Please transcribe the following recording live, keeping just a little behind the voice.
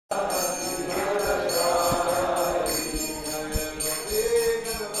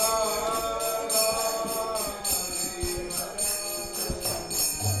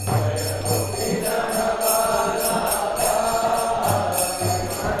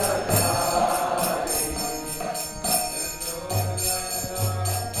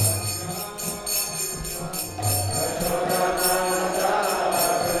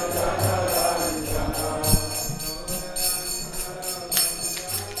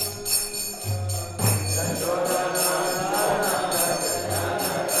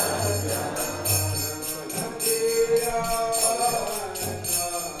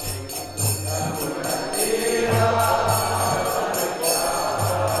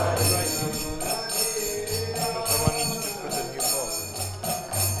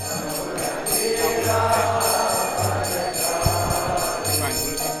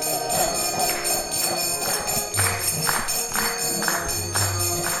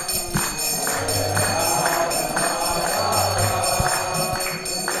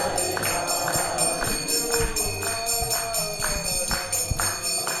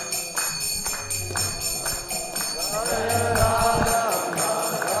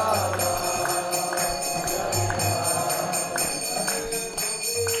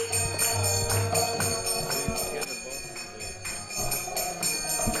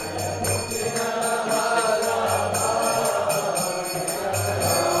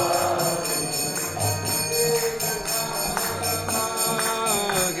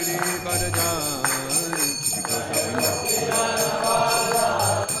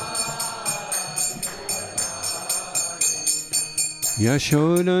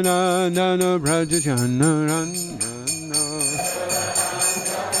Yashodanandana Brajajanarandana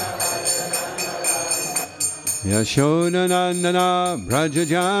Yashodanandana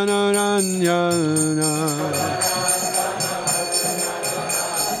Brajajanarandana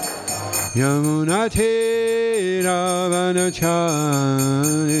Yamunatira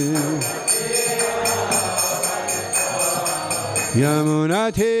Vanachari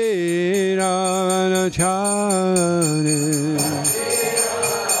Yamunatira Vanachari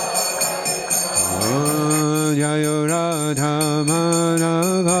Jayo Radha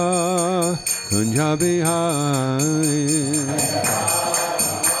Madhava Kunja Bihari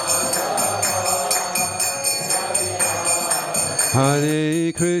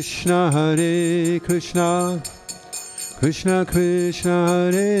Hare Krishna Krishna Krishna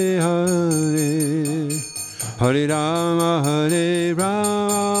Hare Hare Hare Rama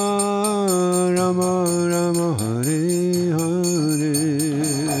Rama Rama Hare Hare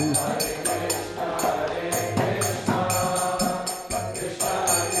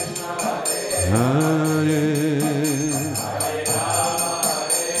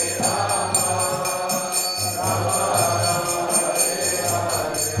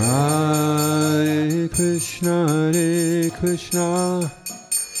Hare Krishna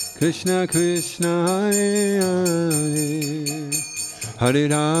Krishna Krishna Hare Hare Hare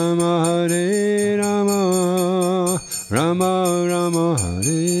Rama Rama Rama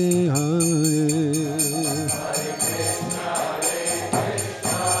Hare Hare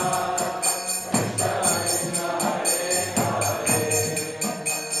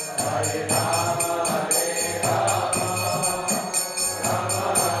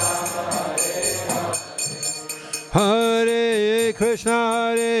Hare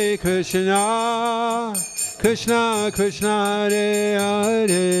Krishna Krishna Krishna Hare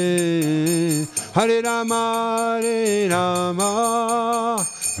Hare Hare Rama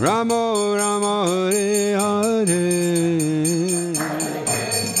Rama Rama Hare Hare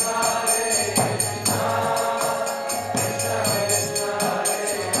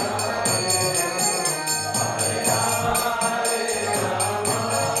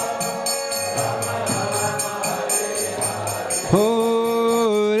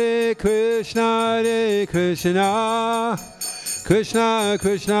Krishna Krishna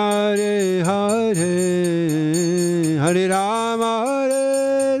Krishna Hare Hare Hare Rama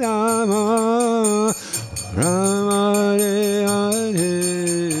Rama Hare Hare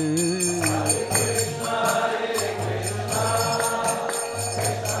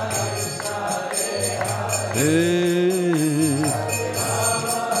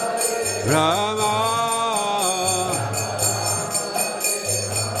Rama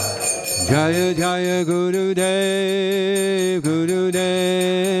Jaya Jaya Gurudev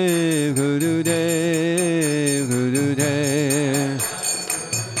Gurudev Gurudev Gurudev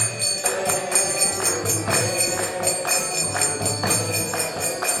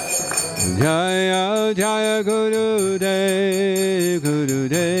Jaya Jaya Gurudev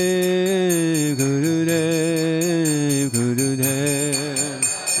Gurudev Gurudev Gurudev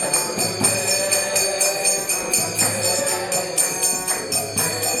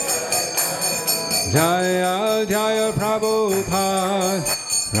Jaya Jaya Prabhupada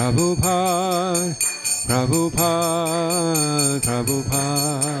Prabhupada Prabhupada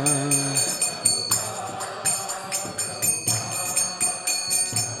Prabhupada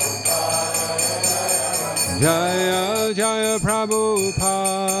Jaya Jaya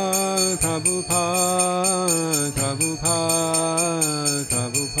Prabhupada Prabhupada Prabhupada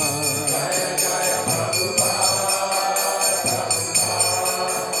Prabhupada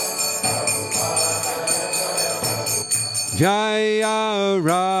Jaya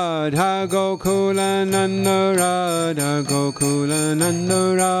Radha Gokula Nanda Radha Gokula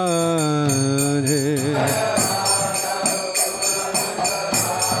Nanda Radhe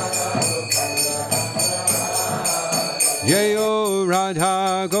Jayo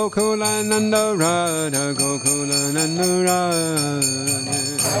Radha Gokula Nanda Radha Gokula Nanda Radhe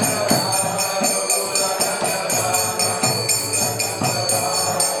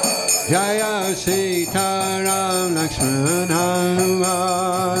Jaya Sita Ram Lakshman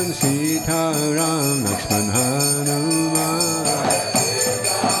Hanuman Sita Ram Lakshman Hanuman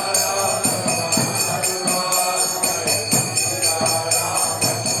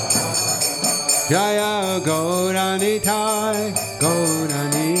Jaya Gauranitai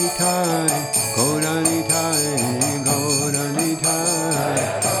Gauranitai Gauranitai Gauranitai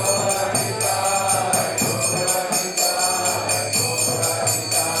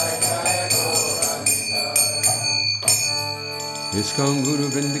Iskon Guru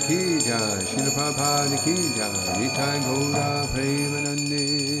Vrinda ki jai, Srila Prabhupada ki jai, Nitai Gaura Premanande.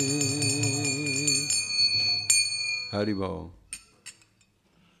 Haribol.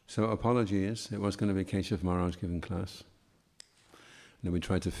 So apologies, it was going to be Keshav Maharaj giving class. And then we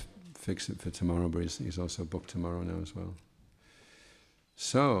tried to fix it for tomorrow, but he's also booked tomorrow now as well.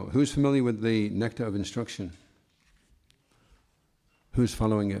 So, who's familiar with the nectar of instruction? Who's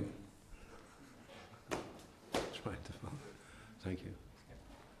following it? Trying to follow. Thank you.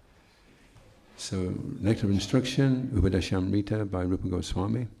 So, nectar of instruction, Upadeshamrita by Rupa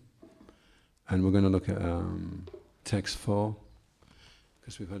Goswami. And we're going to look at text 4,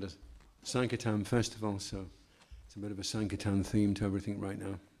 because we've had a Sankirtan festival, so it's a bit of a Sankirtan theme to everything right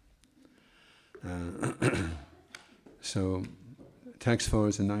now. So, text 4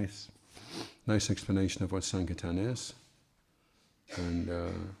 is a nice explanation of what Sankirtan is. And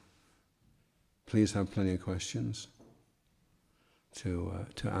please have plenty of questions to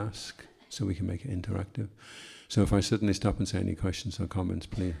ask, so we can make it interactive. So if I suddenly stop and say any questions or comments,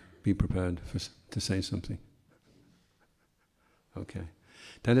 please be prepared to say something. Okay.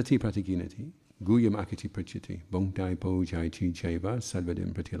 Tadati pratiginati, guyam akiti prachiti, bongtai pojai chi cheva,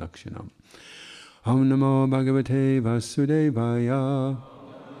 sadvadim pratilakshanam. Om namo bhagavate vasudevaya.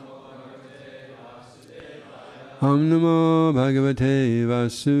 Om namo bhagavate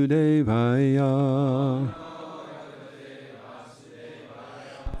vasudevaya.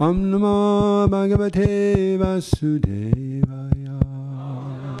 Om namo bhagavate vasudevaya.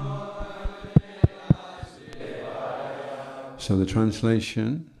 So the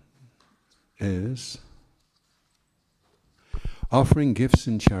translation is: offering gifts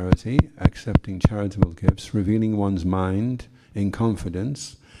in charity, accepting charitable gifts, revealing one's mind in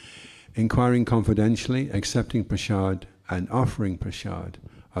confidence, inquiring confidentially, accepting prasad, and offering prasad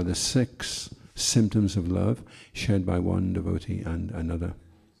are the 6 symptoms of love shared by one devotee and another.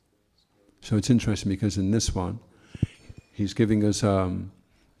 So it's interesting because in this one, he's giving us the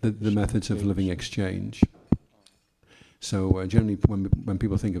methods of loving exchange. So generally when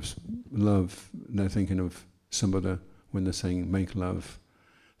people think of love, they're thinking of some other. When they're saying make love,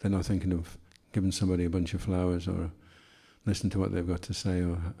 they're not thinking of giving somebody a bunch of flowers or listen to what they've got to say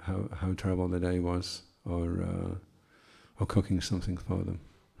or how terrible the day was or cooking something for them.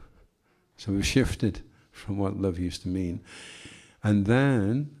 So we've shifted from what love used to mean. And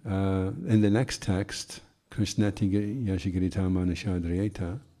then in the next text, Krishnati Yashigirita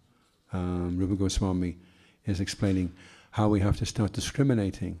Manashadriyeta, Rupa Goswami is explaining how we have to start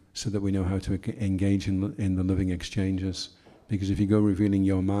discriminating so that we know how to engage in the living exchanges. Because if you go revealing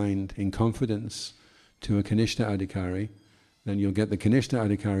your mind in confidence to a Kanishta Adhikari, then you'll get the Kanishta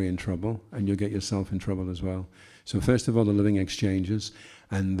Adhikari in trouble and you'll get yourself in trouble as well. So first of all, the living exchanges,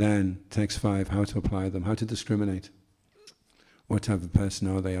 and then text 5, how to apply them, how to discriminate. What type of person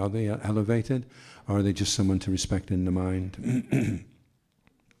are they? Are they elevated, or are they just someone to respect in the mind?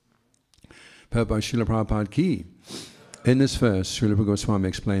 Prabhupada Srila Prabhupada Ki. In this verse, Srila Goswami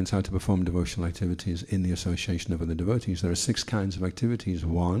explains how to perform devotional activities in the association of other devotees. There are 6 kinds of activities.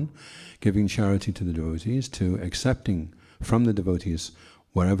 1, giving charity to the devotees. 2, accepting from the devotees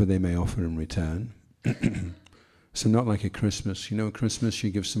wherever they may offer in return. So not like at Christmas. You know, at Christmas you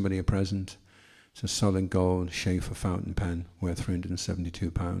give somebody a present. It's a solid gold Schaefer fountain pen worth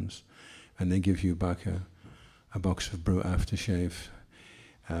 £372. And they give you back a box of Brut aftershave.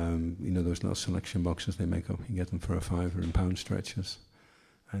 You know those little selection boxes they make up. You get them for a £5 in pound stretchers.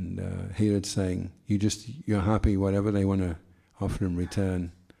 And here it's saying you're happy whatever they want to offer in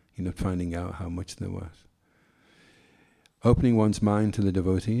return. You know, finding out how much they're worth. Opening one's mind to the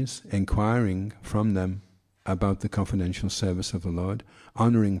devotees, inquiring from them about the confidential service of the Lord,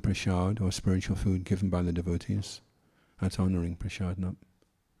 honoring prasad or spiritual food given by the devotees. That's honoring prasad, not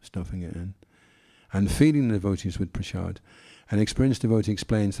stuffing it in. And feeding the devotees with prasad. An experienced devotee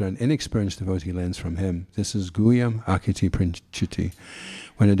explains that an inexperienced devotee learns from him. This is Guyam Akiti Princhiti.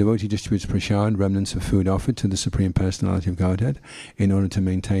 When a devotee distributes prasad, remnants of food offered to the Supreme Personality of Godhead, in order to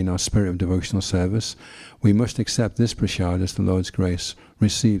maintain our spirit of devotional service, we must accept this prasad as the Lord's grace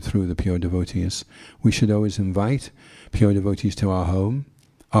received through the pure devotees. We should always invite pure devotees to our home,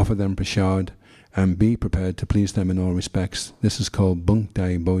 offer them prasad, and be prepared to please them in all respects. This is called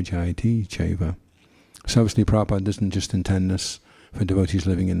Bhuktai Bojai Ti Cheva. So obviously Prabhupada doesn't just intend this for devotees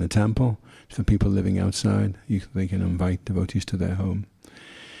living in the temple, it's for people living outside. They can invite devotees to their home.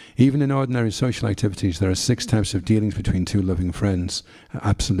 Even in ordinary social activities, there are 6 types of dealings between 2 loving friends,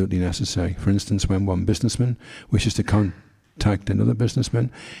 absolutely necessary. For instance, when one businessman wishes to contact another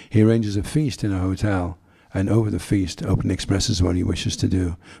businessman, he arranges a feast in a hotel and over the feast openly expresses what he wishes to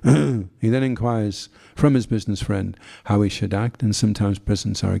do. He then inquires from his business friend how he should act, and sometimes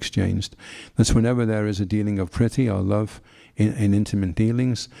presents are exchanged. Thus, whenever there is a dealing of priti or love in intimate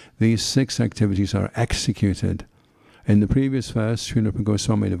dealings, these 6 activities are executed. In the previous verse, Srila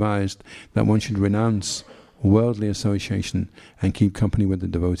Goswami advised that one should renounce worldly association and keep company with the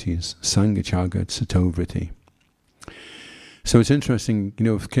devotees. Sangha Chagat Sato Vritti. So it's interesting, you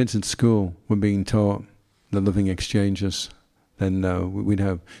know, if kids at school were being taught the loving exchanges, then we'd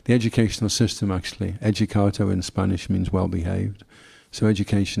have the educational system actually. Educato in Spanish means well-behaved. So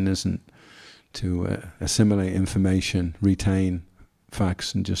education isn't to assimilate information, retain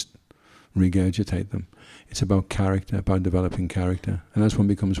facts and just regurgitate them. It's about character, about developing character. And as one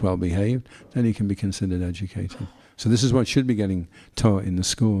becomes well-behaved, then he can be considered educated. So this is what should be getting taught in the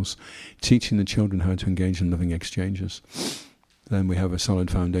schools, teaching the children how to engage in loving exchanges. Then we have a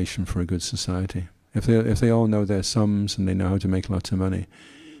solid foundation for a good society. If they all know their sums and they know how to make lots of money,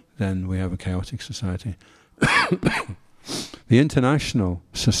 then we have a chaotic society. The International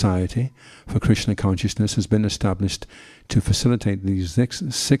Society for Krishna Consciousness has been established to facilitate these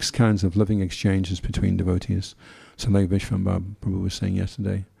 6 kinds of living exchanges between devotees. So like Vishwambhava Prabhu was saying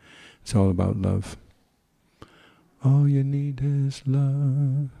yesterday, it's all about love. All you need is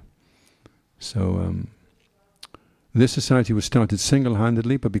love. So this society was started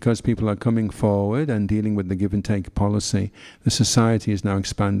single-handedly, but because people are coming forward and dealing with the give-and-take policy, the society is now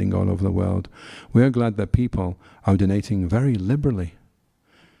expanding all over the world. We are glad that people are donating very liberally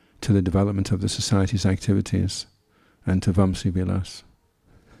to the development of the society's activities and to Vamsi Vilas.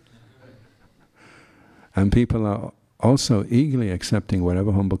 And people are also eagerly accepting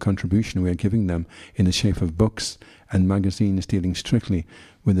whatever humble contribution we are giving them in the shape of books and magazines dealing strictly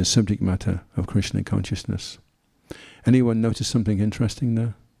with the subject matter of Krishna consciousness. Anyone notice something interesting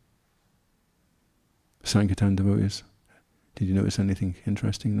there? Sankirtan devotees, did you notice anything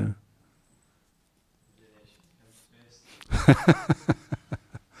interesting there?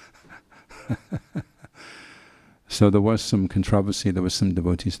 So there was some controversy, there was some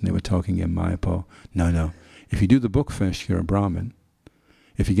devotees and they were talking in Mayapur. No, if you do the book first, you're a Brahmin.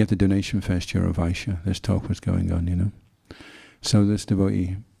 If you get the donation first, you're a Vaishya. This talk was going on, you know. So this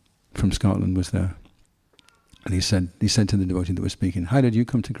devotee from Scotland was there. And he said to the devotee that was speaking, how did you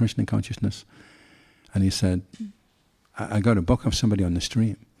come to Krishna consciousness? And he said, I got a book of somebody on the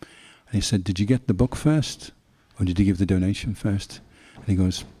street. And he said, did you get the book first? Or did you give the donation first? And he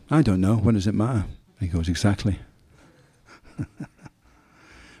goes, I don't know, what does it matter? And he goes, exactly.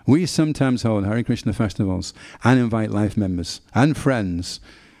 We sometimes hold Hare Krishna festivals and invite life members and friends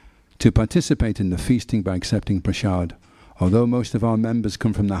to participate in the feasting by accepting prasad. Although most of our members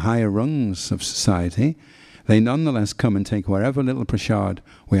come from the higher rungs of society, they nonetheless come and take whatever little prasad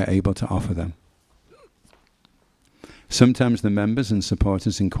we are able to offer them. Sometimes the members and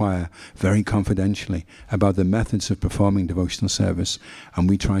supporters inquire very confidentially about the methods of performing devotional service, and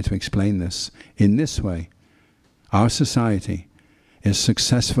we try to explain this. In this way, our society is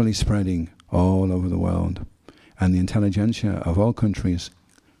successfully spreading all over the world, and the intelligentsia of all countries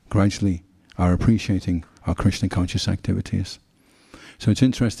gradually are appreciating our Krishna conscious activities. So it's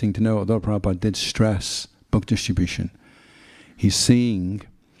interesting to know, although Prabhupada did stress book distribution, he's seeing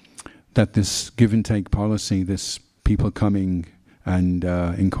that this give and take policy, this people coming and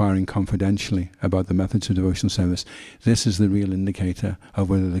inquiring confidentially about the methods of devotional service, this is the real indicator of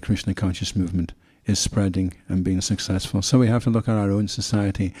whether the Krishna conscious movement is spreading and being successful. So we have to look at our own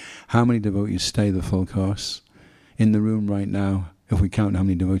society. How many devotees stay the full course? In the room right now, if we count how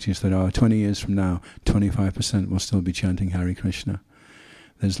many devotees there are, 20 years from now, 25% will still be chanting Hare Krishna.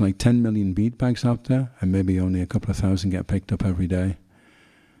 There's like 10 million bead bags out there, and maybe only a couple of thousand get picked up every day.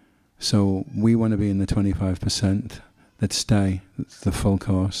 So we want to be in the 25% that stay the full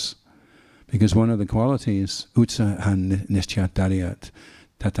course. Because one of the qualities, utsahan nischat dariyat,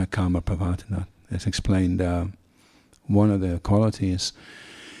 tata kama pravatanat, it's explained, one of the qualities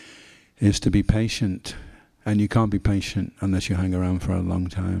is to be patient. And you can't be patient unless you hang around for a long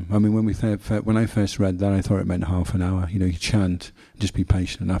time. I mean, when I first read that, I thought it meant half an hour. You know, you chant, just be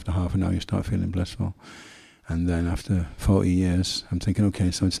patient, and after half an hour you start feeling blissful. And then after 40 years, I'm thinking, okay,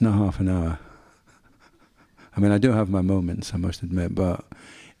 so it's not half an hour. I mean, I do have my moments, I must admit, but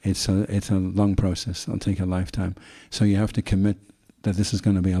it's a long process. It'll take a lifetime. So you have to commit that this is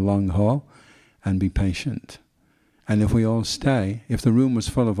going to be a long haul, and be patient. And if we all stay, if the room was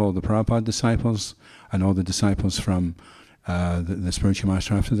full of all the Prabhupada disciples, and all the disciples from the spiritual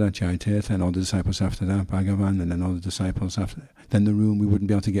master after that, Jaitirtha, and all the disciples after that, Bhagavan, and then all the disciples after, then the room, we wouldn't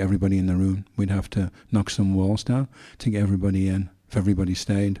be able to get everybody in the room. We'd have to knock some walls down to get everybody in, if everybody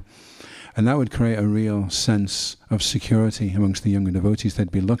stayed. And that would create a real sense of security amongst the younger devotees.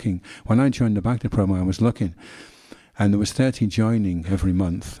 They'd be looking. When I joined the Bhakti program, I was looking, and there was 30 joining every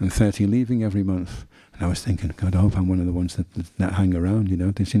month and 30 leaving every month. And I was thinking, God, I hope I'm one of the ones that hang around, you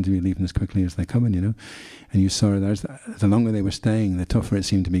know. They seem to be leaving as quickly as they're coming, you know. And you saw that the longer they were staying, the tougher it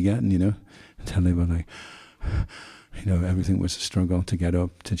seemed to be getting, you know, until they were like, you know, everything was a struggle to get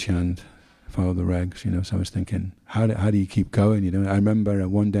up, to chant, follow the regs, you know. So I was thinking, how do you keep going, you know? I remember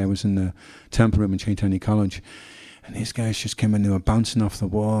one day I was in the temple room in Chaitanya College, and these guys just came in, they were bouncing off the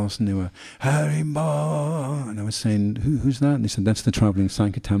walls, and they were, Haribol! And I was saying, who's that? And they said, that's the traveling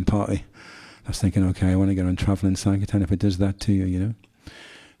Sankirtan party. I was thinking, okay, I want to get on traveling Sankirtan if it does that to you, you know.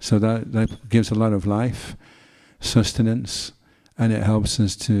 So that gives a lot of life, sustenance, and it helps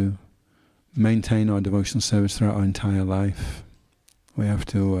us to maintain our devotional service throughout our entire life. We have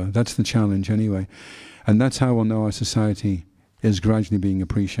to, that's the challenge anyway. And that's how we'll know our society is gradually being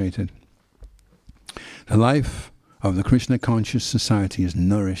appreciated. The life of the Krishna conscious society is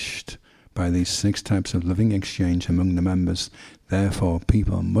nourished by these 6 types of living exchange among the members. Therefore,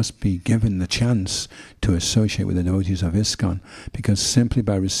 people must be given the chance to associate with the devotees of ISKCON, because simply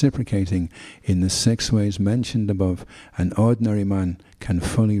by reciprocating in the 6 ways mentioned above, an ordinary man can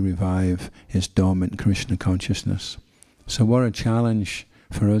fully revive his dormant Krishna consciousness. So what a challenge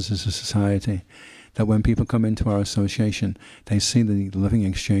for us as a society, that when people come into our association, they see the living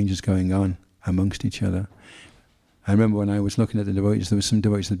exchanges going on amongst each other. I remember when I was looking at the devotees, there were some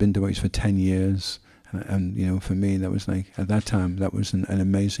devotees that had been devotees for 10 years. And you know, for me, that was like, at that time, that was an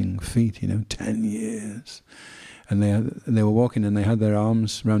amazing feat, you know, 10 years. And they were walking, and they had their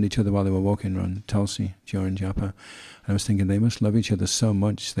arms around each other while they were walking around Tulsi during japa. And I was thinking, they must love each other so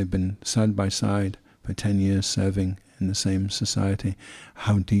much. They've been side by side for 10 years serving in the same society.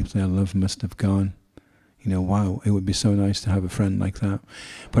 How deep their love must have gone. You know, wow, it would be so nice to have a friend like that.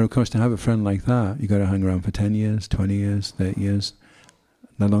 But of course, to have a friend like that, you've got to hang around for 10 years, 20 years, 30 years.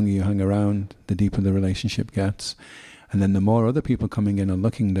 The longer you hang around, the deeper the relationship gets. And then the more other people coming in are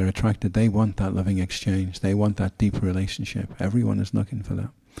looking, they're attracted. They want that loving exchange. They want that deeper relationship. Everyone is looking for that.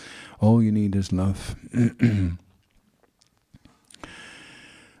 All you need is love.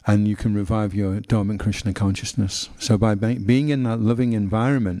 And you can revive your dormant Krishna consciousness. So by being in that loving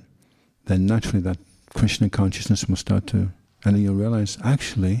environment, then naturally that Krishna consciousness will start to, and then you'll realize,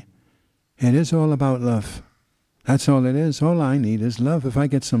 actually, it is all about love. That's all it is. All I need is love. If I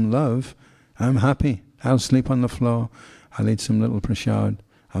get some love, I'm happy. I'll sleep on the floor. I'll eat some little prasad.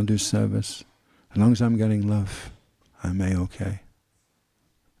 I'll do service. As long as I'm getting love, I'm A-okay.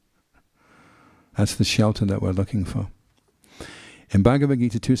 That's the shelter that we're looking for. In Bhagavad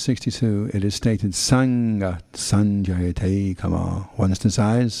Gita 262, it is stated, Sangha sanjayate kama. One's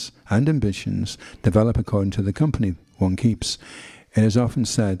desires and ambitions develop according to the company one keeps. It is often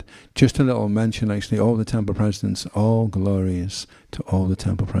said, just a little mention actually, all the temple presidents, all glories to all the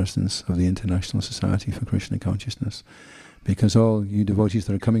temple presidents of the International Society for Krishna Consciousness. Because all you devotees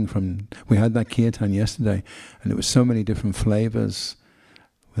that are coming from, we had that kirtan yesterday, and it was so many different flavors,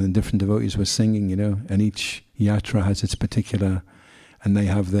 when different devotees were singing, you know, and each yatra has its particular, and they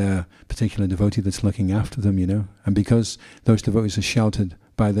have their particular devotee that's looking after them, you know. And because those devotees are sheltered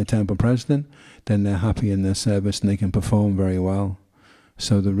by the temple president, then they're happy in their service and they can perform very well.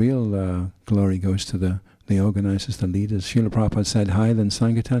 So the real glory goes to the organizers, the leaders. Srila Prabhupada said, higher than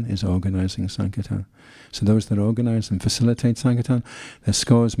Sankirtan is organizing Sankirtan. So those that organize and facilitate Sankirtan, their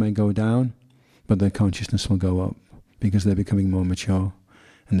scores may go down, but their consciousness will go up because they're becoming more mature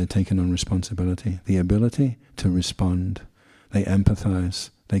and they're taking on responsibility. The ability to respond. They empathize.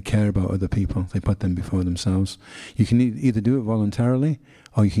 They care about other people. They put them before themselves. You can either do it voluntarily,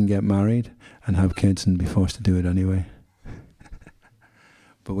 or you can get married and have kids and be forced to do it anyway.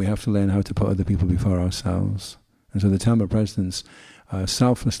 But we have to learn how to put other people before ourselves. And so the temple presidents are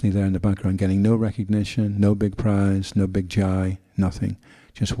selflessly there in the background, getting no recognition, no big prize, no big jai, nothing.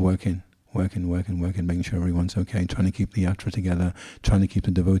 Just working, making sure everyone's okay, trying to keep the yatra together, trying to keep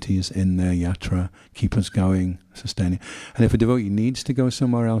the devotees in their yatra, keep us going, sustaining. And if a devotee needs to go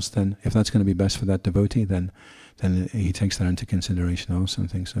somewhere else, then if that's going to be best for that devotee, then he takes that into consideration also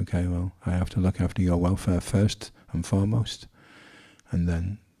and thinks, okay, well, I have to look after your welfare first and foremost. And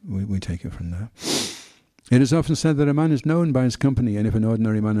then we take it from there. It is often said that a man is known by his company, and if an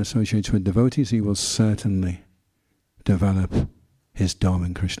ordinary man associates with devotees, he will certainly develop his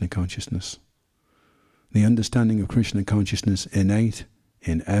dormant Krishna consciousness. The understanding of Krishna consciousness innate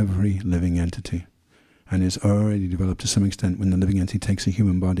in every living entity, and is already developed to some extent when the living entity takes a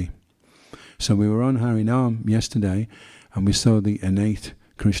human body. So we were on Harinam yesterday, and we saw the innate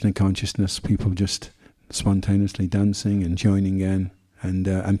Krishna consciousness, people just spontaneously dancing and joining in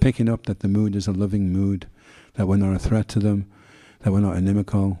And picking up that the mood is a loving mood, that we're not a threat to them, that we're not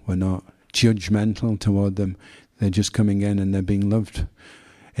inimical, we're not judgmental toward them. They're just coming in and they're being loved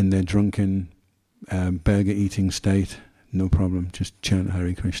in their drunken, burger-eating state. No problem. Just chant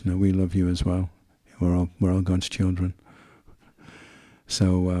Hare Krishna. We love you as well. We're all God's children.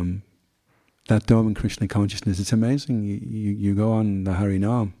 So that dormant Krishna consciousness, it's amazing. You go on the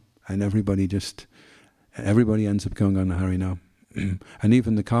Harinam, and everybody ends up going on the Harinam. And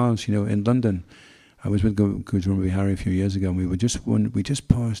even the cars, in London, I was with Gujran Vihari a few years ago, and we just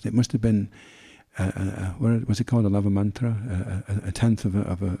paused. It must have been what was it called, a lava mantra, a tenth of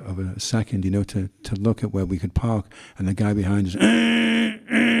a second, to look at where we could park, and the guy behind us.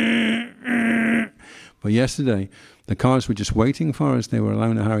 But yesterday, the cars were just waiting for us. They were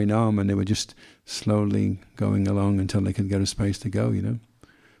allowing a Harinam, and they were just slowly going along until they could get a space to go.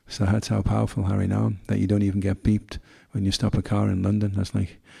 So that's how powerful Harinam, that you don't even get beeped when you stop a car in London. That's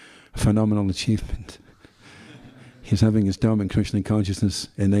like a phenomenal achievement. He's having his dormant Krishna consciousness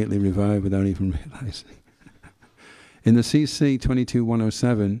innately revived without even realizing. In the CC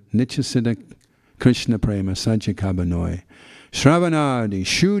 22107, Nitya Siddha Krishna Prema Sajja Kabanoi, Shravanadi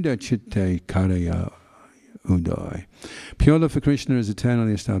Shuddha Chitte Karaya Uday. Pure love for Krishna is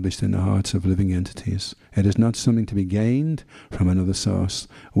eternally established in the hearts of living entities. It is not something to be gained from another source.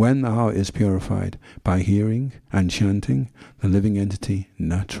 When the heart is purified by hearing and chanting, the living entity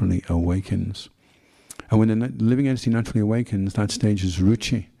naturally awakens. And when the living entity naturally awakens, that stage is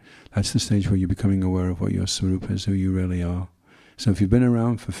ruchi. That's the stage where you're becoming aware of what your swarupa is, who you really are. So if you've been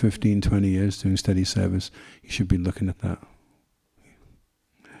around for 15, 20 years doing steady service, you should be looking at that.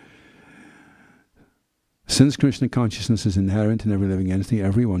 Since Krishna consciousness is inherent in every living entity,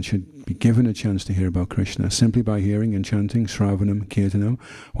 everyone should be given a chance to hear about Krishna. Simply by hearing and chanting Sravanam, Kirtanam,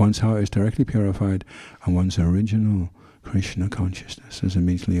 one's heart is directly purified and one's original Krishna consciousness is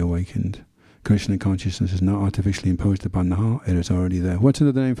immediately awakened. Krishna consciousness is not artificially imposed upon the heart, it is already there. What's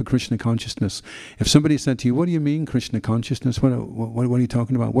another name for Krishna consciousness? If somebody said to you, what do you mean Krishna consciousness? What are you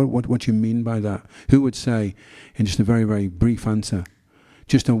talking about? What do you mean by that? Who would say, in just a very, very brief answer,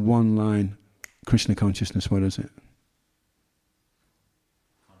 just a one line, Krishna consciousness, what is it?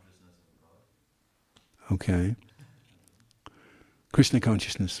 Consciousness of God. Okay. Krishna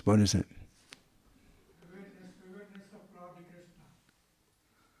consciousness, what is it?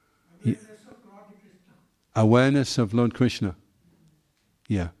 Awareness of Lord Krishna.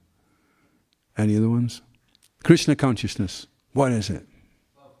 Yeah. Any other ones? Krishna consciousness. What is it?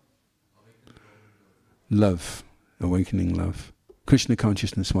 Love. Awakening love. Krishna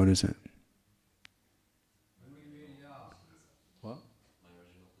consciousness. What is it? What?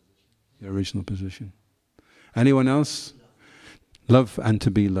 Your original position. Anyone else? Love and to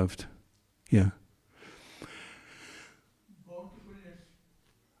be loved. Yeah.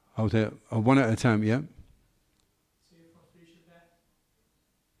 One at a time, yeah?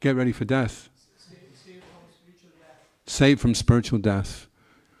 Get ready for death. Saved from spiritual death.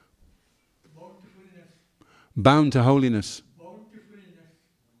 Bound to holiness.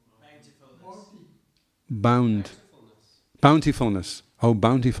 Bound. Bountifulness. Oh,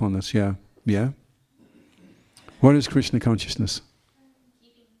 bountifulness, yeah. Yeah. What is Krishna consciousness?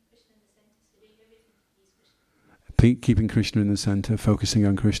 Keeping Krishna in the center, focusing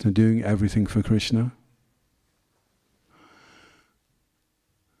on Krishna, doing everything for Krishna.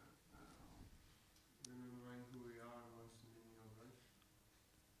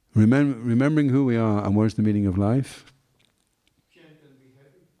 Remembering who we are and what's the meaning of life?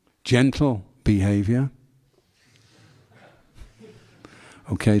 Gentle behavior.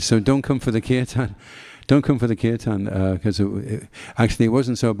 Okay, so don't come for the kirtan. Don't come for the kirtan, because actually it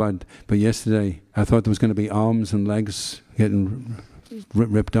wasn't so bad. But yesterday I thought there was going to be arms and legs getting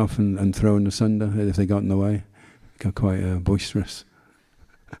ripped off and thrown asunder if they got in the way. It got quite boisterous.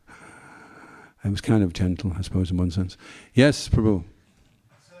 It was kind of gentle, I suppose, in one sense. Yes, Prabhu.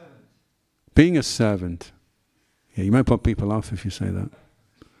 Being a servant. Yeah, you might put people off if you say that.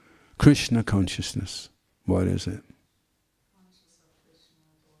 Krishna consciousness. What is it?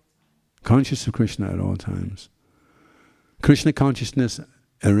 Conscious of Krishna at all times. Krishna consciousness,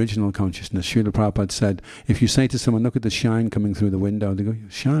 original consciousness. Srila Prabhupada said, if you say to someone, look at the shine coming through the window, they go,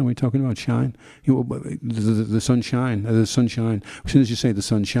 shine, what are you talking about, shine? The sunshine, the sunshine. As soon as you say the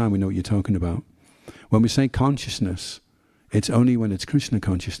sunshine, we know what you're talking about. When we say consciousness, it's only when it's Krishna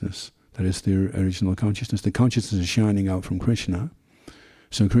consciousness that is the original consciousness. The consciousness is shining out from Krishna.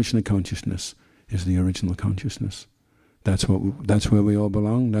 So Krishna consciousness is the original consciousness. That's where we all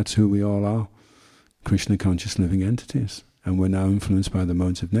belong. That's who we all are. Krishna conscious living entities. And we're now influenced by the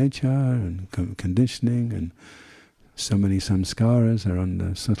modes of nature and conditioning and so many samskaras are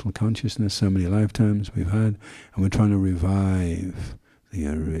under subtle consciousness, so many lifetimes we've had, and we're trying to revive the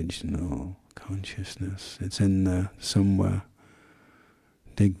original consciousness. It's in there somewhere.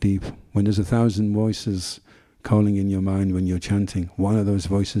 Dig deep. When there's 1,000 voices calling in your mind when you're chanting, one of those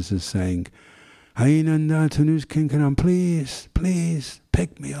voices is saying, Ainanda Tanus Kinkaram, please, please,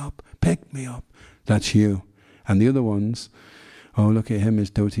 pick me up, pick me up. That's you. And the other ones, oh, look at him,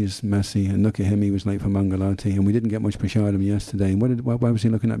 his dhoti is messy, and look at him, he was late for Mangalati, and we didn't get much prasadam yesterday, and why was he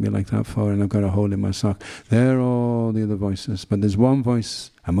looking at me like that for, and I've got a hole in my sock. They're all the other voices, but there's one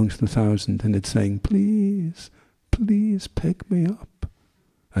voice amongst the 1,000, and it's saying, please, please pick me up.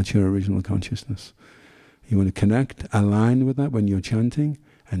 That's your original consciousness. You want to connect, align with that when you're chanting,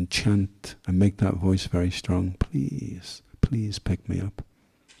 and chant, and make that voice very strong. Please, please pick me up.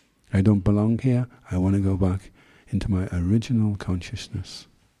 I don't belong here, I want to go back into my original consciousness,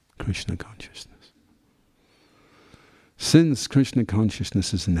 Krishna consciousness. Since Krishna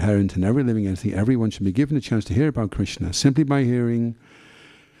consciousness is inherent in every living entity, everyone should be given a chance to hear about Krishna. Simply by hearing,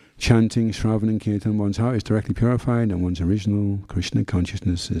 chanting, Shravan and Kirtan, one's heart is directly purified and one's original Krishna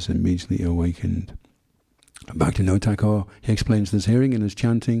consciousness is immediately awakened. Bhaktivinoda Thakur, he explains this hearing and his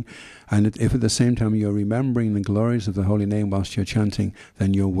chanting, and if at the same time you're remembering the glories of the holy name whilst you're chanting,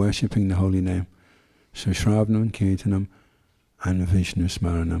 then you're worshipping the holy name. So Shravanam, Kirtanam, and Vishnu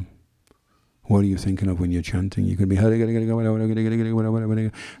Smaranam. What are you thinking of when you're chanting? You could be, and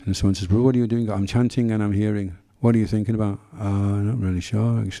someone says, well, what are you doing? I'm chanting and I'm hearing. What are you thinking about? I'm not really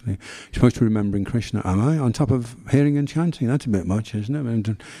sure, actually. You're supposed to be remembering Krishna. Am I? On top of hearing and chanting? That's a bit much, isn't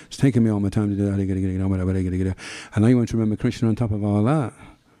it? It's taking me all my time to do that. And now you want to remember Krishna on top of all that.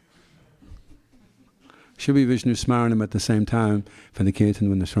 Should be Vishnu Smaranam at the same time for the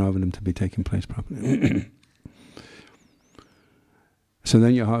Kirtan and the Shravanam to be taking place properly. So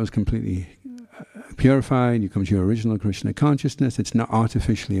then your heart is completely purified, you come to your original Krishna consciousness, it's not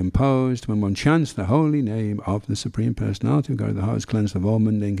artificially imposed. When one chants the holy name of the Supreme Personality of God, the heart is cleansed of all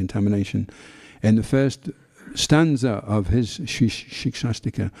mundane contamination. In the first stanza of his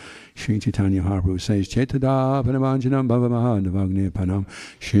Shikshastika, Sri Chaitanya Mahaprabhu says, Chetada Panavanjanam Bhavamahadavagni Panam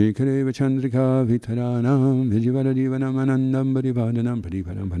Shrikareva Chandrika Vitaranam Vijivara Divanam Anandam Badivadanam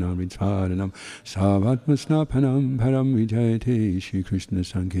Padipadam Panam Vitvadanam Savatmasna Panam Param Vijayate Shri Krishna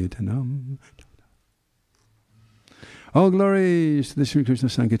Sankirtanam. All glories to the Sri Krishna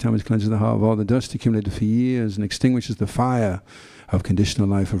Sankirtan, which cleanses the heart of all the dust accumulated for years and extinguishes the fire of conditional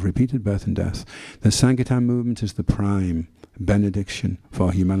life of repeated birth and death. The Sankirtan movement is the prime benediction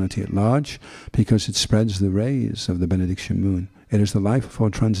for humanity at large because it spreads the rays of the benediction moon. It is the life of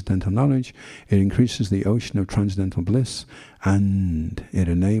all transcendental knowledge, it increases the ocean of transcendental bliss, and it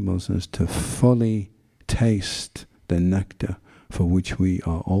enables us to fully taste the nectar for which we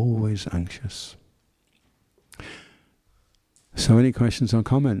are always anxious. So any questions or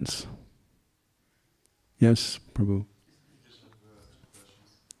comments? Yes, Prabhu.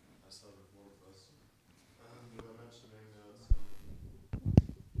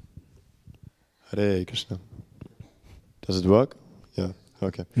 Hare Krishna. Does it work? Yeah,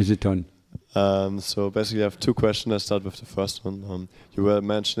 okay. Is it done? So basically I have two questions. I start with the first one. You were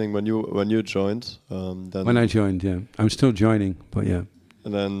mentioning when you joined. Then when I joined, yeah. I'm still joining, but yeah.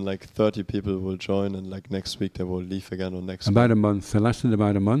 And then like 30 people will join and like next week they will leave again or next About week. a month. They lasted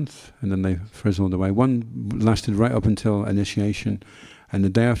about a month and then they frizzled away. One lasted right up until initiation. And the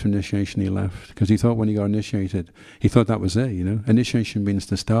day after initiation he left, because he thought when he got initiated, he thought that was it, you know. Initiation means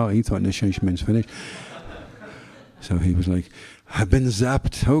to start, he thought initiation means finish. So he was like, I've been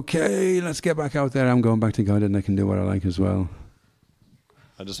zapped, okay, let's get back out there, I'm going back to God and I can do what I like as well.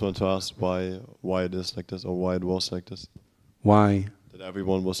 I just want to ask why it is like this, or why it was like this. Why? That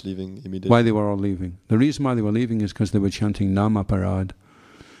everyone was leaving immediately. Why they were all leaving. The reason why they were leaving is because they were chanting Namaparad.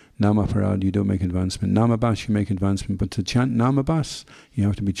 Namaparad, you don't make advancement. Namabas, you make advancement. But to chant Namabas, you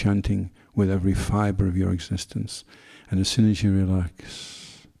have to be chanting with every fibre of your existence. And as soon as you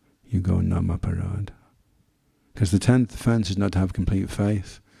relax, you go Namaparad. Because the 10th offense is not to have complete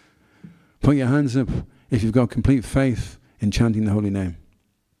faith. Put your hands up if you've got complete faith in chanting the holy name.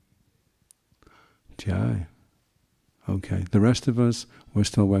 Jai. Okay. The rest of us, we're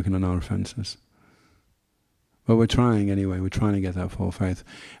still working on our offenses. But we're trying anyway, we're trying to get that full faith.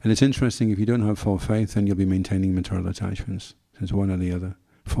 And it's interesting, if you don't have full faith, then you'll be maintaining material attachments. It's one or the other.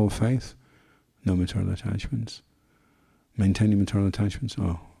 Full faith, no material attachments. Maintaining material attachments,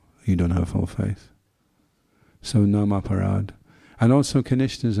 oh, you don't have full faith. So Namaparad. And also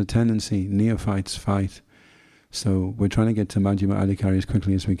Kanishta is a tendency, neophytes fight. So we're trying to get to Majjhima Adhikari as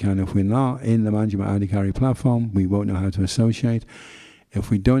quickly as we can. If we're not in the Majjhima Adhikari platform, we won't know how to associate. If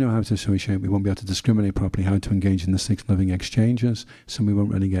we don't know how to associate, we won't be able to discriminate properly how to engage in the 6 living exchanges, so we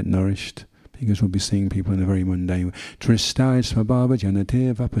won't really get nourished, because we'll be seeing people in a very mundane way. Tristai svabhava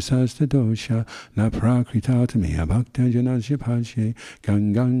janateva pasasta dosha na prakritatami abhakta janajapajye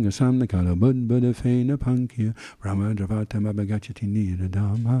ganganga samnakala buddha fena pankya ramadravata mabhagachati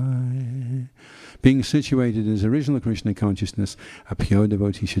niradamai. Being situated as original Krishna consciousness, a pure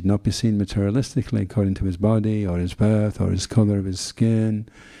devotee should not be seen materialistically according to his body or his birth or his color of his skin.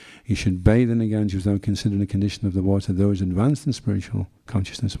 He should bathe in the Ganges without considering the condition of the water. Those advanced in spiritual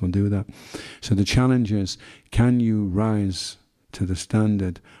consciousness will do that. So the challenge is, can you rise to the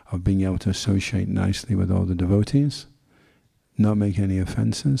standard of being able to associate nicely with all the devotees, not make any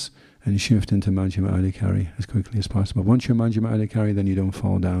offenses, and shift into Majjhima Adhikari as quickly as possible. Once you're Majjhima Adhikari, then you don't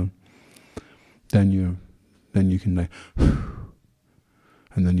fall down. Then you can like,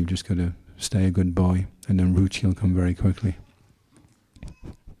 and then you've just got to stay a good boy, and then Ruchi will come very quickly.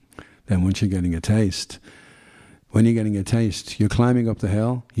 Then once you're getting a taste, when you're getting a taste, you're climbing up the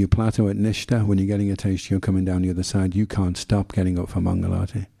hill, you plateau at Nishta. When you're getting a taste, you're coming down the other side. You can't stop getting up for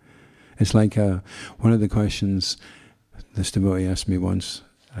Mangalati. It's like one of the questions this devotee asked me once,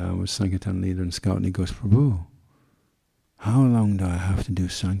 was Sankirtan leader in Scotland. He goes, Prabhu, how long do I have to do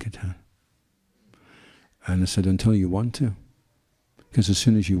Sankirtan? And I said, until you want to. Because as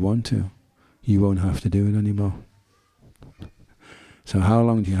soon as you want to, you won't have to do it anymore. So how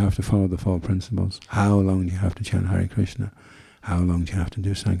long do you have to follow the 4 principles? How long do you have to chant Hare Krishna? How long do you have to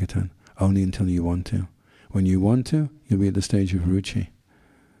do Sankirtan? Only until you want to. When you want to, you'll be at the stage of Ruchi.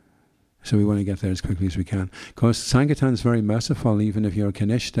 So we want to get there as quickly as we can. Of course, Sankirtan is very merciful. Even if you're a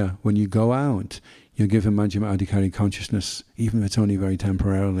Kanishta, when you go out, you're given Majjhima Adhikari consciousness, even if it's only very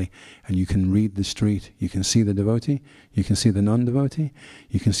temporarily, and you can read the street. You can see the devotee, you can see the non-devotee,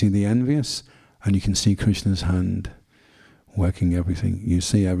 you can see the envious, and you can see Krishna's hand working everything. You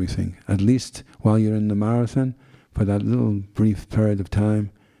see everything. At least while you're in the marathon, for that little brief period of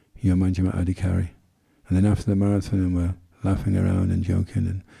time, you're Majjhima Adhikari. And then after the marathon, we're laughing around and joking,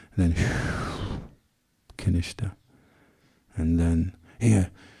 and then Kanishta. And then, here,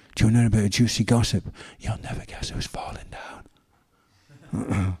 do you know a bit of juicy gossip? You'll never guess who's falling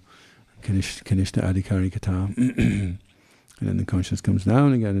down. Kanishta Adhikari Kata. And then the consciousness comes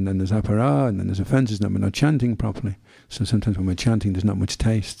down again, and then there's apara, and then there's offences, and we're not chanting properly. So sometimes when we're chanting, there's not much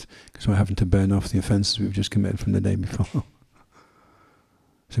taste, because we're having to burn off the offences we've just committed from the day before.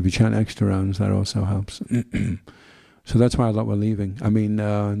 So if you chant extra rounds, that also helps. So that's why a lot were leaving. I mean,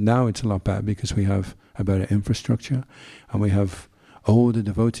 now it's a lot better, because we have a better infrastructure, and we have all the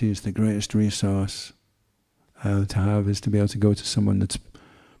devotees. The greatest resource to have is to be able to go to someone that's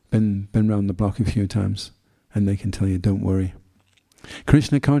been round the block a few times, and they can tell you, don't worry.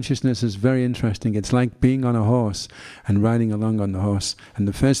 Krishna consciousness is very interesting. It's like being on a horse and riding along on the horse. And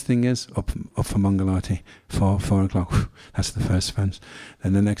the first thing is, up for Mangalati, 4 o'clock. That's the first fence.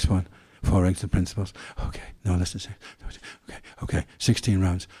 Then the next one, 4 exit principles. Okay, no, let's just say, okay, 16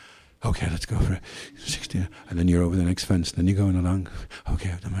 rounds. Okay, let's go for it. 16, and then you're over the next fence. Then you're going along.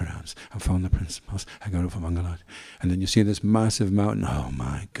 Okay, I've done my rounds. I'm following the principles. I got over Mangalati. And then you see this massive mountain. Oh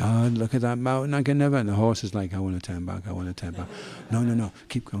my God, look at that mountain. I can never. And the horse is like, I want to turn back. I want to turn back. No.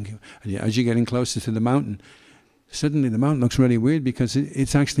 Keep going. And as you're getting closer to the mountain, suddenly the mountain looks really weird, because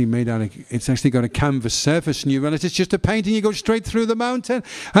it's actually made out of, it's actually got a canvas surface, and you realize it's just a painting. You go straight through the mountain,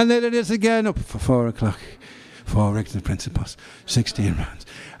 and then it is again up for 4 o'clock. 4 exit principles, 16 rounds.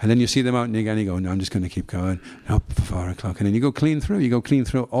 And then you see the mountain again, you go, no, I'm just going to keep going, up for 4 o'clock. And then you go clean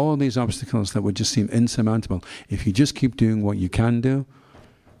through all these obstacles that would just seem insurmountable. If you just keep doing what you can do,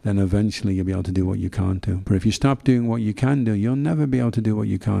 then eventually you'll be able to do what you can't do. But if you stop doing what you can do, you'll never be able to do what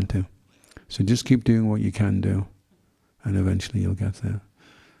you can't do. So just keep doing what you can do, and eventually you'll get there.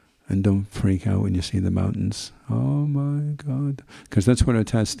 And don't freak out when you see the mountains. Oh my God. Because that's what a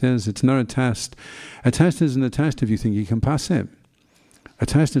test is. It's not a test. A test isn't a test if you think you can pass it. A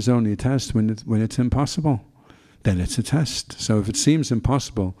test is only a test when it's impossible. Then it's a test. So if it seems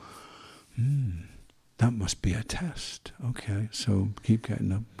impossible, that must be a test. Okay, so keep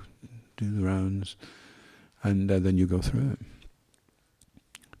getting up, do the rounds, and then you go through it.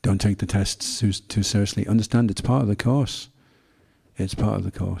 Don't take the tests too seriously. Understand it's part of the course. It's part of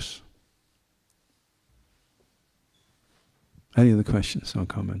the course. Any other questions or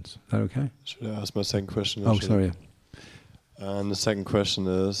comments? Is that okay? Should I ask my second question? Oh, sorry. And the second question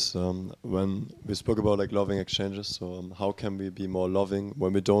is, when we spoke about like loving exchanges, so how can we be more loving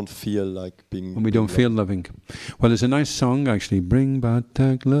when we don't feel like being... When we don't feel loving. Well, there's a nice song actually, bring back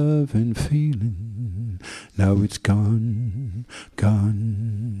that love and feeling, now it's gone,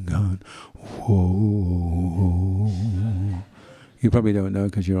 gone, gone, whoa. You probably don't know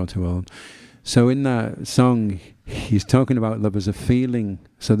because you're all too old. So in that song, he's talking about love as a feeling.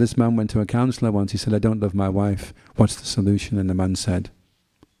 So this man went to a counselor once. He said, I don't love my wife. What's the solution? And the man said,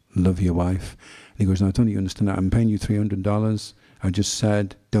 love your wife. And he goes, no, I don't think you understand that. I'm paying you $300. I just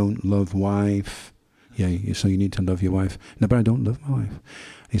said, don't love wife. Yeah, so you need to love your wife. No, but I don't love my wife.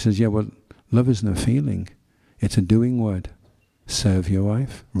 He says, yeah, well, love isn't a feeling. It's a doing word. Serve your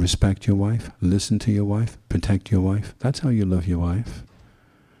wife, respect your wife, listen to your wife, protect your wife. That's how you love your wife.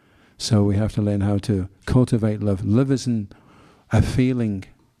 So we have to learn how to cultivate love. Love isn't a feeling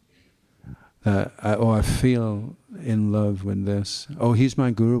that, I feel in love with this. Oh, he's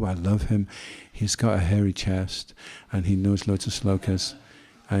my guru, I love him. He's got a hairy chest and he knows loads of slokas.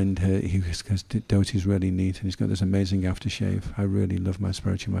 And his dhoti's really neat and he's got this amazing aftershave. I really love my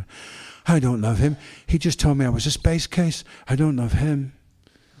spiritual man. I don't love him. He just told me I was a space case. I don't love him.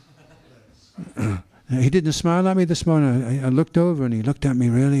 He didn't smile at me this morning. I looked over and he looked at me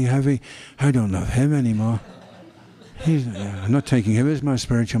really heavy. I don't love him anymore. I'm not taking him as my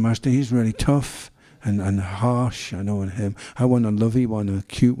spiritual master. He's really tough and harsh. I don't want him. I want a lovey one, a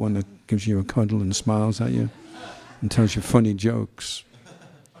cute one that gives you a cuddle and smiles at you and tells you funny jokes.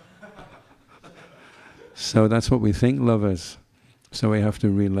 So that's what we think love is. So we have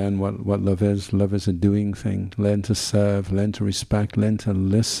to relearn what love is. Love is a doing thing. Learn to serve, learn to respect, learn to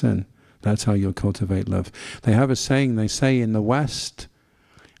listen. That's how you'll cultivate love. They have a saying, they say in the West,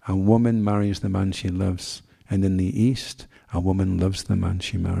 a woman marries the man she loves. And in the East, a woman loves the man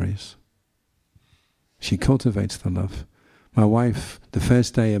she marries. She cultivates the love. My wife, the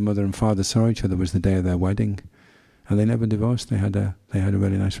first day her mother and father saw each other was the day of their wedding. And they never divorced. They had a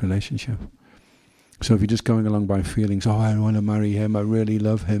really nice relationship. So if you're just going along by feelings, oh, I want to marry him, I really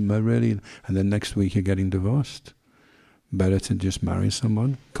love him, and then next week you're getting divorced. Better to just marry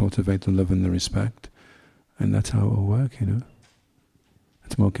someone, cultivate the love and the respect, and that's how it will work, you know.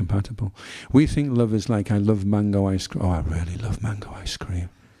 It's more compatible. We think love is like, I love mango ice cream. Oh, I really love mango ice cream.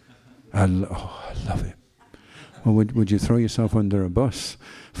 I love it. Well, would you throw yourself under a bus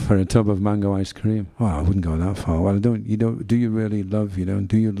for a tub of mango ice cream? Oh, I wouldn't go that far. Well, do you really love,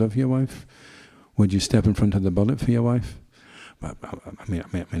 do you love your wife? Would you step in front of the bullet for your wife? I mean,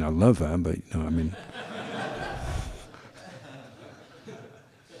 I love her, but I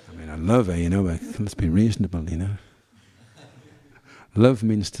love her, but let's be reasonable, Love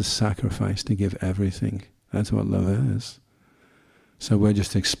means to sacrifice, to give everything. That's what love is. So we're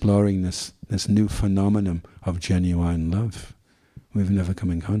just exploring this new phenomenon of genuine love. We've never come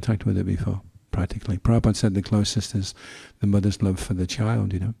in contact with it before, practically. Prabhupada said the closest is the mother's love for the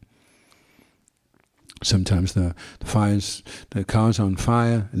child, Sometimes the car's on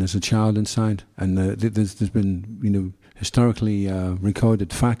fire and there's a child inside, and there's been historically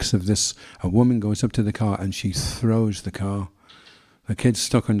recorded facts of this. A woman goes up to the car and she throws the car. The kid's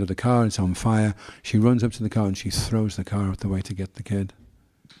stuck under the car, it's on fire. She runs up to the car and she throws the car out the way to get the kid.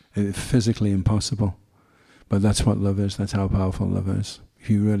 It's physically impossible, but that's what love is. That's how powerful love is. If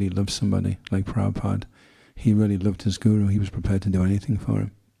you really love somebody like Prabhupada, he really loved his guru. He was prepared to do anything for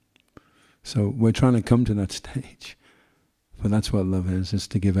him. So we're trying to come to that stage. But that's what love is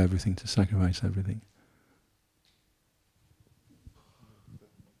to give everything, to sacrifice everything.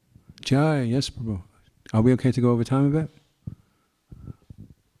 Jai, yes, Prabhu. Are we okay to go over time a bit?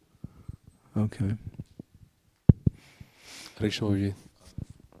 Okay. Rishabhji,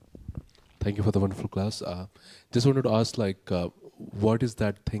 thank you for the wonderful class. Just wanted to ask, what is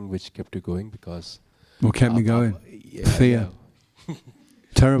that thing which kept you going? Because what kept me going? Fear. Yeah.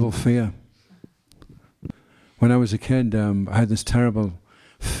 Terrible fear. When I was a kid, I had this terrible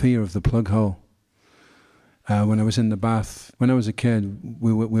fear of the plug hole. When I was in the bath, when I was a kid,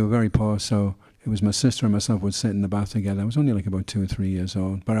 we were very poor, so it was my sister and myself would sit in the bath together. I was only about 2 or 3 years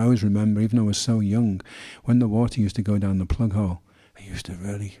old, but I always remember, even though I was so young, when the water used to go down the plug hole, it used to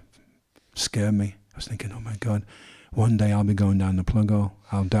really scare me. I was thinking, oh my God, one day I'll be going down the plug hole,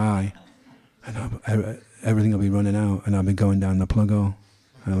 I'll die, and everything will be running out, and I'll be going down the plug hole.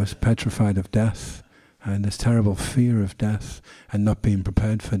 I was petrified of death. And this terrible fear of death and not being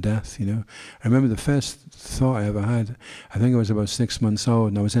prepared for death, I remember the first thought I ever had, I think I was about 6 months old,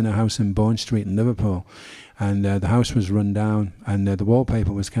 and I was in a house in Bourne Street in Liverpool, and the house was run down, and the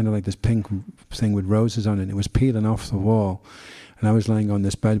wallpaper was kind of like this pink thing with roses on it. It was peeling off the wall, and I was lying on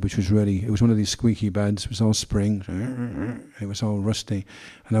this bed, which was it was one of these squeaky beds. It was all springs, it was all rusty,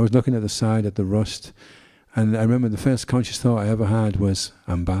 and I was looking at the side at the rust. And I remember the first conscious thought I ever had was,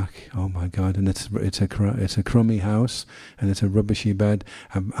 I'm back, oh my God, and it's a crummy house, and it's a rubbishy bed.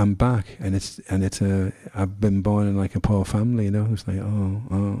 I'm back, and I've been born in like a poor family, It's like,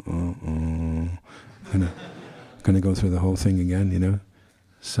 going to go through the whole thing again, you know.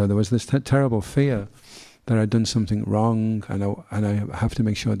 So there was this terrible fear that I'd done something wrong, and I have to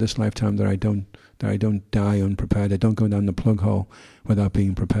make sure this lifetime that I don't die unprepared. I don't go down the plug hole without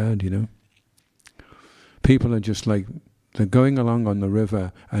being prepared, you know. People are just like, they're going along on the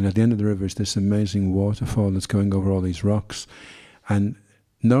river, and at the end of the river is this amazing waterfall that's going over all these rocks, and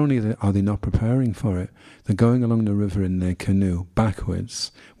not only are they not preparing for it, they're going along the river in their canoe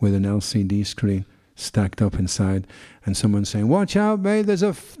backwards with an LCD screen stacked up inside, and someone saying, "Watch out, mate! There's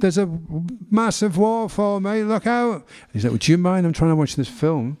a massive waterfall, mate! Look out!" And he's like, "Would you mind? I'm trying to watch this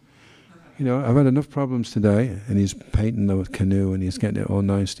film. You know, I've had enough problems today." And he's painting the canoe, and he's getting it all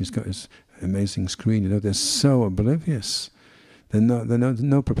nice. And he's got his amazing screen. You know, they're so oblivious. They're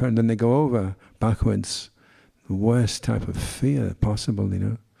not prepared. And then they go over backwards. The worst type of fear possible, you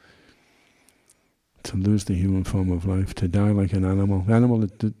know. To lose the human form of life, to die like an animal. The animal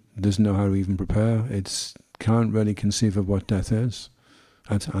that doesn't know how to even prepare. It can't really conceive of what death is.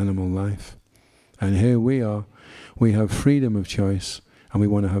 That's animal life. And here we are. We have freedom of choice, and we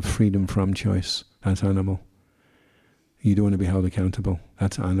want to have freedom from choice. That's animal. You don't want to be held accountable.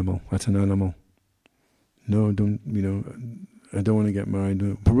 That's animal. That's an animal. No, don't, you know, I don't want to get married.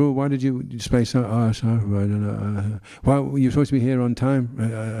 Peru, why did you space out? Oh, sorry, I don't know. Well, you're supposed to be here on time.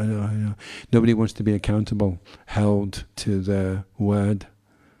 I know. Nobody wants to be accountable, held to their word.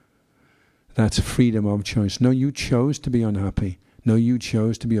 That's freedom of choice. No, you chose to be unhappy. No, you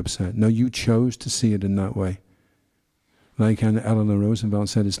chose to be upset. No, you chose to see it in that way. Like Eleanor Roosevelt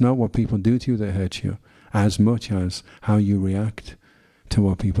said, it's not what people do to you that hurts you, as much as how you react to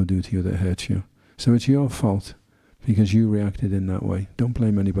what people do to you that hurts you. So it's your fault, because you reacted in that way. Don't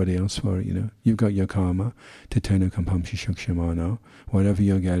blame anybody else for it, you know. You've got your karma. Titena kampamshi shukshamano. Whatever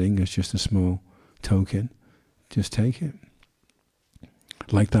you're getting is just a small token. Just take it.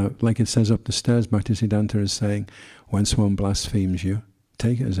 Like that, like it says up the stairs, Bhaktisiddhanta is saying, when someone blasphemes you,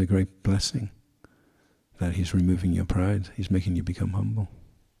 take it as a great blessing. That he's removing your pride. He's making you become humble.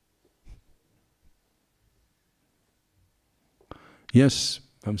 Yes,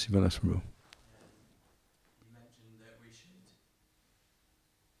 Vamsi Vilasprabhu.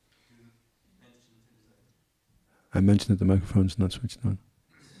 I mentioned that the microphone's not switched on.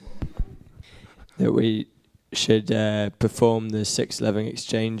 That we should perform the 6 loving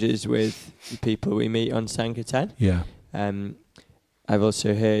exchanges with the people we meet on Sankirtan. Yeah. I've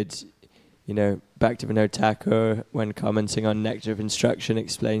also heard, you know, Bhaktivinoda Thakur, when commenting on Nectar of Instruction,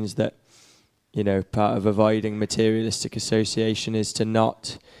 explains that, you know, part of avoiding materialistic association is to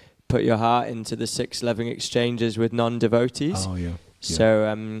not put your heart into the 6 loving exchanges with non-devotees. Oh, yeah.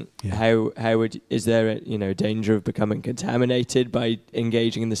 So, is there a, you know, danger of becoming contaminated by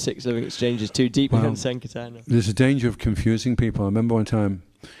engaging in the 6 loving exchanges too deeply on Sankirtan? There's a danger of confusing people. I remember one time,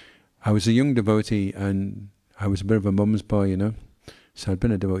 I was a young devotee and I was a bit of a mum's boy, you know. So I'd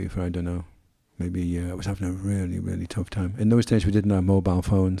been a devotee for, I don't know, maybe a year. I was having a really, really tough time. In those days we didn't have mobile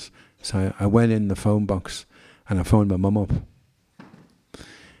phones. So I went in the phone box and I phoned my mum up.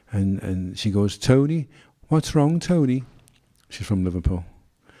 And she goes, "Tony, what's wrong, Tony?" She's from Liverpool.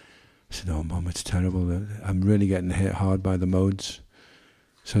 I said, "Oh, Mum, it's terrible. I'm really getting hit hard by the modes."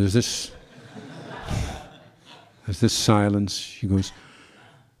 So there's this silence. She goes,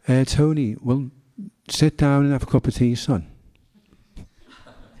 "Tony, well, sit down and have a cup of tea, son."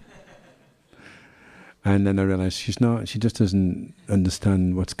 And then I realised she just doesn't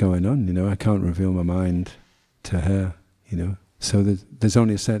understand what's going on, you know. I can't reveal my mind to her, you know. So there's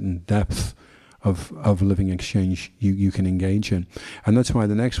only a certain depth of living exchange you can engage in. And that's why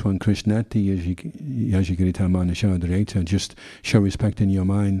the next one, Krishnati Yajigirita Manashadareta, just show respect in your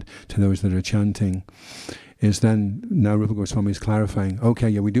mind to those that are chanting, is then, now Rupa Goswami is clarifying, okay,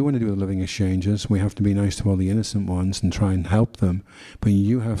 yeah, we do want to do the living exchanges, we have to be nice to all the innocent ones and try and help them, but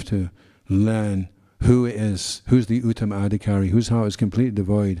you have to learn who's the Uttam Adhikari, whose heart is completely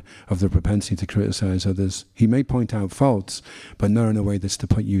devoid of the propensity to criticize others. He may point out faults, but not in a way that's to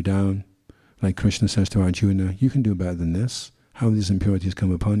put you down. Like Krishna says to Arjuna, you can do better than this. How these impurities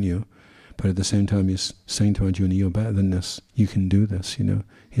come upon you. But at the same time, he's saying to Arjuna, you're better than this. You can do this, you know.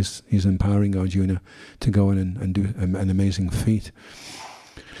 He's empowering Arjuna to go in and do an amazing feat.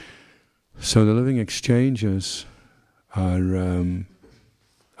 So the living exchanges are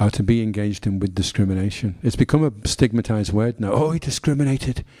to be engaged in with discrimination. It's become a stigmatized word now. Oh, he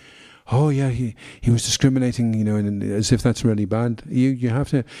discriminated. Oh yeah, he was discriminating, you know, and as if that's really bad. You have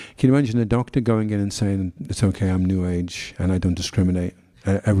to, can you imagine a doctor going in and saying, it's okay, I'm New Age and I don't discriminate.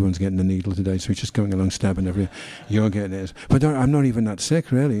 Everyone's getting the needle today, so he's just going along stabbing everyone. You're getting it. But I'm not even that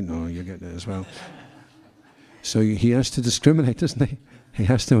sick, really. No, you're getting it as well. So he has to discriminate, doesn't he? He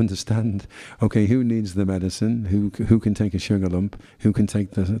has to understand, okay, who needs the medicine, who can take a sugar lump, who can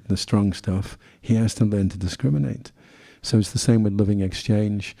take the strong stuff. He has to learn to discriminate. So it's the same with loving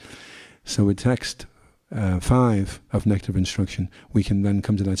exchange. So with text 5 of Nectar of Instruction, we can then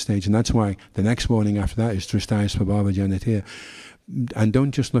come to that stage. And that's why the next warning after that is Dristaya Svabhava Janitya. And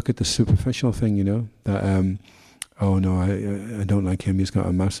don't just look at the superficial thing, you know, that, oh no, I don't like him, he's got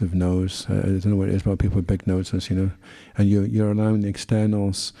a massive nose. I don't know what it is about people with big noses, you know. And you're allowing the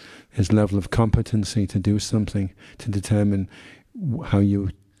externals, his level of competency to do something, to determine how you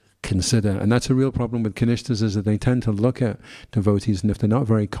consider. And that's a real problem with Kanishtas, is that they tend to look at devotees, and if they're not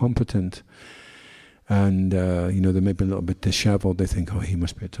very competent, and you know, they may be a little bit disheveled, they think, oh, he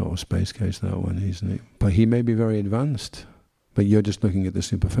must be a total space case, that one, isn't he? But he may be very advanced. But you're just looking at the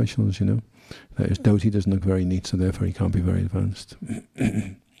superficials, you know. That is, dhoti doesn't look very neat, so therefore he can't be very advanced.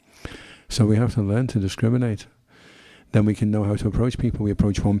 So we have to learn to discriminate. Then we can know how to approach people. We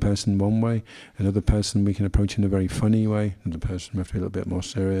approach one person one way, another person we can approach in a very funny way, another person we have to be a little bit more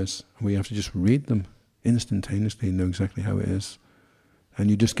serious. We have to just read them instantaneously and know exactly how it is. And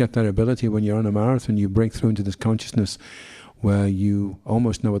you just get that ability when you're on a marathon, you break through into this consciousness where you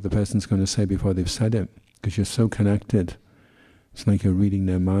almost know what the person's going to say before they've said it, because you're so connected. It's like you're reading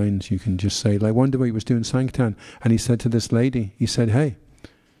their minds. You can just say, like one day he was doing Sankirtan, and he said to this lady, he said, hey,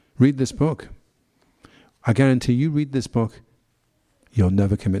 read this book. I guarantee you read this book, you'll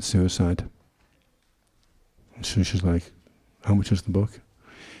never commit suicide. And so she's like, how much is the book?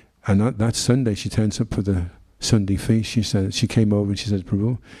 And that Sunday she turns up for the Sunday feast. She said, she came over and she said,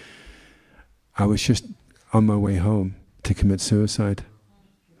 Prabhu, I was just on my way home to commit suicide.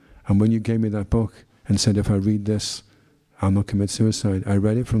 And when you gave me that book and said, if I read this, I'll not commit suicide, I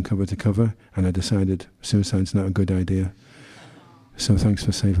read it from cover to cover, and I decided suicide's not a good idea. So thanks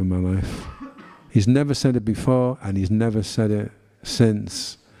for saving my life. He's never said it before, and he's never said it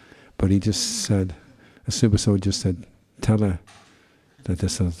since. But he just said, a super soul just said, tell her that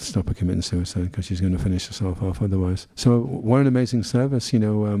this will stop her committing suicide, because she's going to finish herself off otherwise. So what an amazing service, you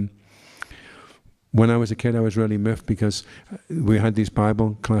know. When I was a kid, I was really miffed because we had these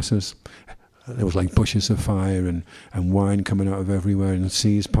Bible classes. There was like bushes of fire and wine coming out of everywhere and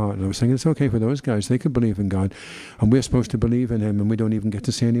seas part. And I was thinking, it's okay for those guys. They could believe in God. And we're supposed to believe in Him, and we don't even get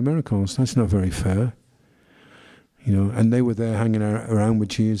to see any miracles. That's not very fair. You know, and they were there hanging around with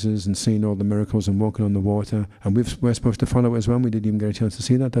Jesus and seeing all the miracles and walking on the water. And we're supposed to follow it as well. We didn't even get a chance to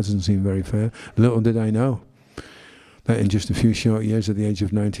see that. That doesn't seem very fair. Little did I know that in just a few short years, at the age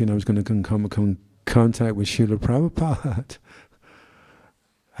of 19, I was going to come in contact with Srila Prabhupada.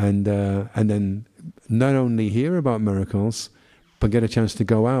 And then not only hear about miracles, but get a chance to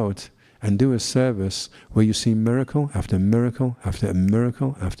go out and do a service where you see miracle after miracle after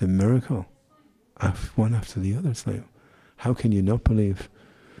miracle after miracle, one after the other. It's like, how can you not believe?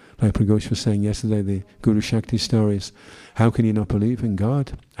 Like Pragosh was saying yesterday, the Guru Shakti stories, how can you not believe in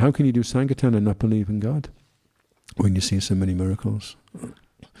God? How can you do Sankirtan and not believe in God when you see so many miracles?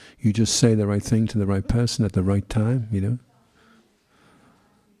 You just say the right thing to the right person at the right time, you know.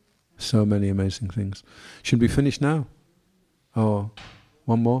 So many amazing things. Should we finish now? Oh,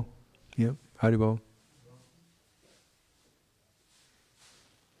 one more? Yep, Haribol.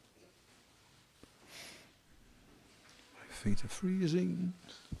 My feet are freezing.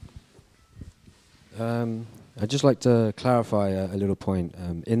 I'd just like to clarify a little point.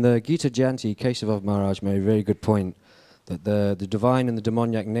 In the Gita Jayanti, Kesavav Maharaj made a very good point that the divine and the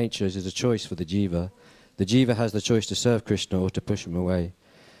demoniac natures is a choice for the jiva. The jiva has the choice to serve Krishna or to push him away.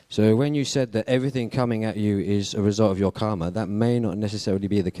 So when you said that everything coming at you is a result of your karma, that may not necessarily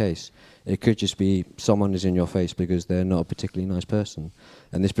be the case. It could just be someone is in your face because they're not a particularly nice person.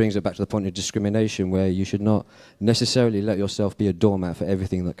 And this brings it back to the point of discrimination, where you should not necessarily let yourself be a doormat for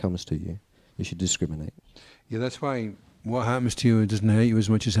everything that comes to you. You should discriminate. Yeah, that's why what happens to you doesn't hurt you as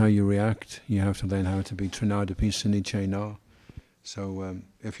much as how you react. You have to learn how to be trinadapi suniche no. So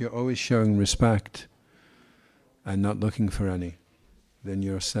if you're always showing respect and not looking for any, then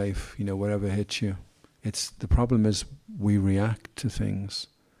you're safe, you know, whatever hits you. The problem is we react to things.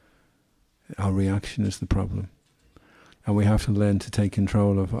 Our reaction is the problem. And we have to learn to take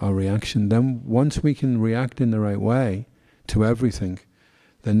control of our reaction. Then once we can react in the right way to everything,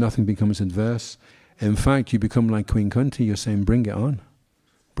 then nothing becomes adverse. In fact, you become like Queen Kunti. You're saying, bring it on.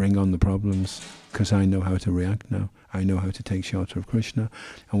 Bring on the problems, because I know how to react now. I know how to take shelter of Krishna.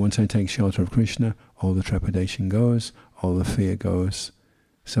 And once I take shelter of Krishna, all the trepidation goes, all the fear goes.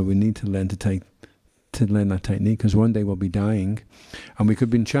 So we need to learn to learn that technique, because one day we'll be dying, and we could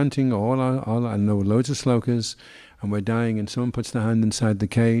be chanting I know loads of slokas, and we're dying, and someone puts their hand inside the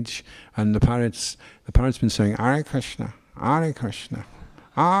cage, and the parrot's been saying Hare Krishna, Hare Krishna,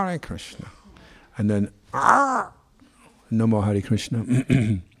 Hare Krishna. And then, no more Hare Krishna.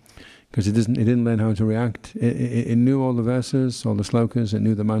 Because it didn't learn how to react. It knew all the verses, all the slokas, it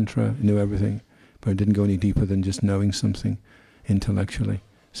knew the mantra, it knew everything. But it didn't go any deeper than just knowing something intellectually.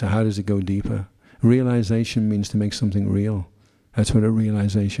 So how does it go deeper? Realization means to make something real. That's what a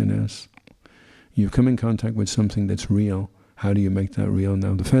realization is. You've come in contact with something that's real. How do you make that real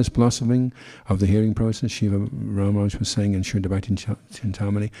now? The first blossoming of the hearing process, Shiva Ramaraj was saying in Sri Bhakti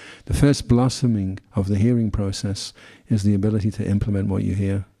Chintamani, the first blossoming of the hearing process is the ability to implement what you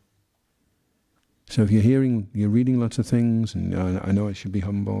hear. So if you're reading lots of things, and I know I should be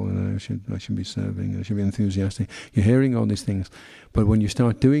humble, and I should be serving, I should be enthusiastic. You're hearing all these things, but when you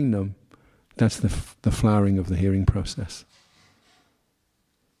start doing them, that's the flowering of the hearing process.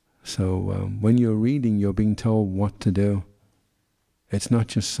 So when you're reading, you're being told what to do. It's not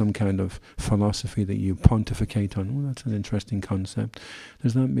just some kind of philosophy that you pontificate on. Oh, that's an interesting concept.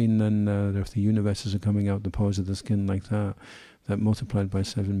 Does that mean then if the universes are coming out the pores of the skin like that, that multiplied by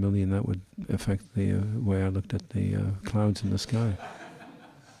 7 million, that would affect the way I looked at the clouds in the sky?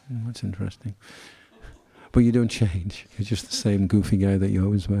 That's interesting. But you don't change. You're just the same goofy guy that you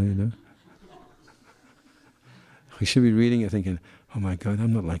always were, you know. We should be reading it thinking, oh my God,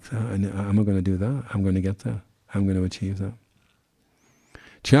 I'm not like that. I'm not going to do that. I'm going to get there. I'm going to achieve that.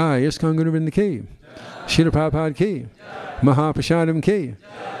 Jai Iskon Guru Vrinda ki, Srila Prabhupada ki, Mahaprashadam ki,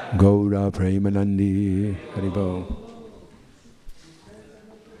 Gaura Premanandi, Haribol.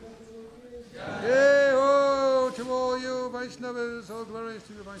 Yay ho to all you Vaishnavas, all glories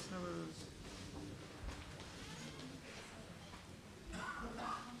to the Vaishnavas.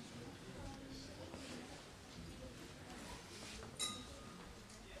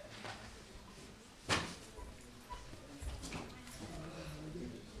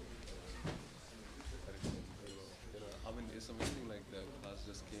 It's amazing, like the class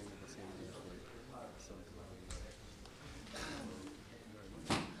just came with the same news,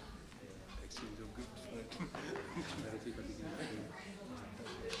 exchange of gifts.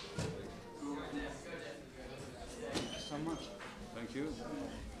 So much. Thank you.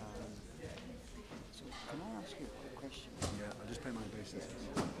 So can I ask you a question? Yeah, I'll just pay my obeisance.